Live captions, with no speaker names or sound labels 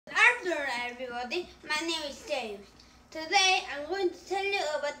everybody, my name is James. Today I'm going to tell you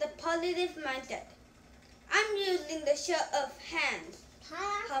about the positive mindset. I'm using the show of hands.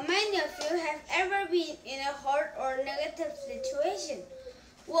 How many of you have ever been in a hard or negative situation?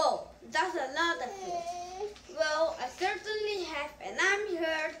 Whoa, that's a lot of you. Well, I certainly have, and I'm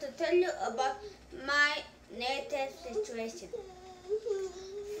here to tell you about my negative situation.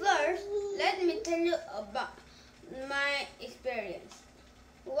 First, let me tell you about my experience.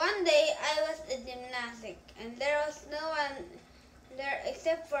 One day I was at gymnastics and there was no one there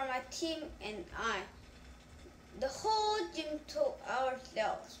except for my team and I. The whole gym to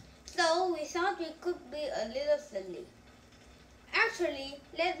ourselves, so we thought we could be a little silly. Actually,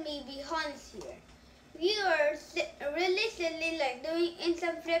 let me be honest here. We were really silly, like doing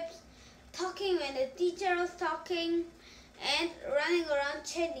inside flips, talking when the teacher was talking, and running around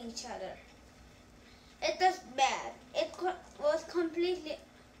chasing each other. It was bad. It was completely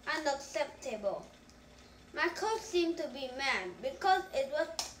unacceptable. My coach seemed to be mad because it was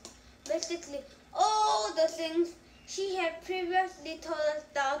basically all the things she had previously told us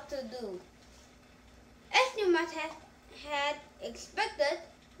not to do. As you might have had expected,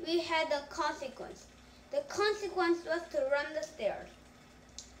 we had a consequence. The consequence was to run the stairs.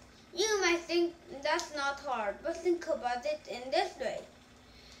 You might think that's not hard, but think about it in this way.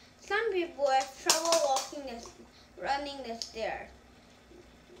 Some people have trouble running the stairs,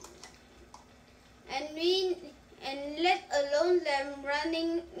 and let alone them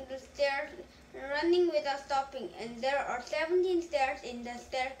running the stairs, running without stopping. And there are 17 stairs in the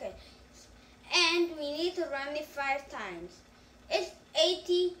staircase, and we need to run it 5 times. It's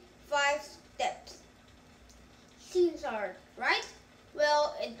 85 steps. Seems hard, right?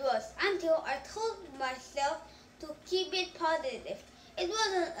 Well, it was, until I told myself to keep it positive. It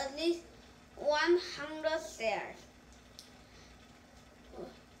wasn't at least 100 stairs.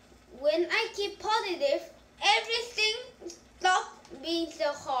 When I keep positive, everything stopped being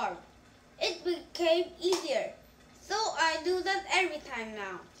so hard. It became easier. So I do that every time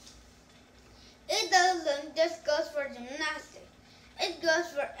now. It doesn't just go for gymnastics. It goes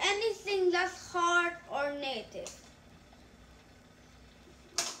for anything that's hard or negative.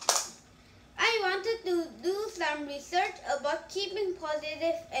 I wanted to do some research about keeping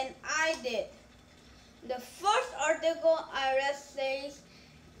positive, and I did. The first article I read says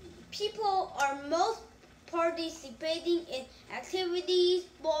people are most participating in activities,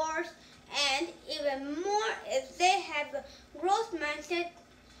 sports, and even more if they have a growth mindset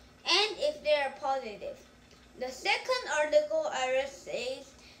and if they are positive. The second article I read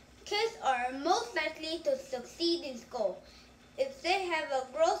says kids are most likely to succeed in school if they have a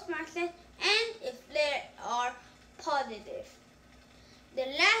growth mindset and if they are positive. The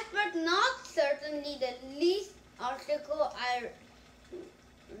last but not certainly the least article I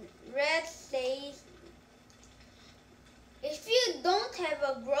read says if you don't have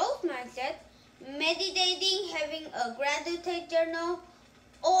a growth mindset, meditating, having a gratitude journal,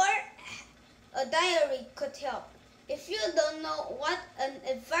 or a diary could help. If you don't know what an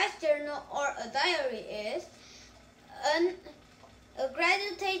advice journal or a diary is, a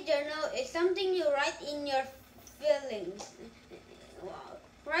gratitude journal is something you write in your feelings.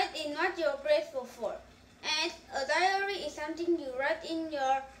 Write in what you're grateful for. And a diary is something you write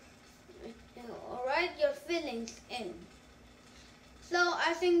your feelings in. So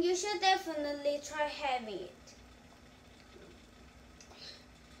I think you should definitely try having it.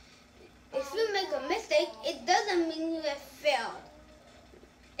 If you make a mistake, it doesn't mean you have failed.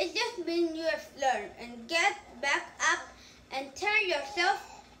 It just means you have learned, and get back up and tell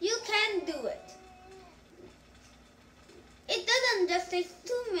yourself you can do it. It doesn't just take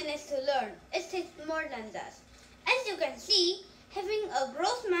 2 minutes to learn. It takes more than that. As you can see, having a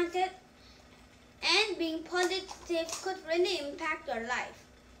growth mindset and being positive could really impact your life.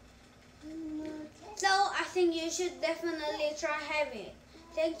 So I think you should definitely try having it.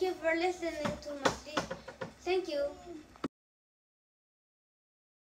 Thank you for listening to my speech. Thank you.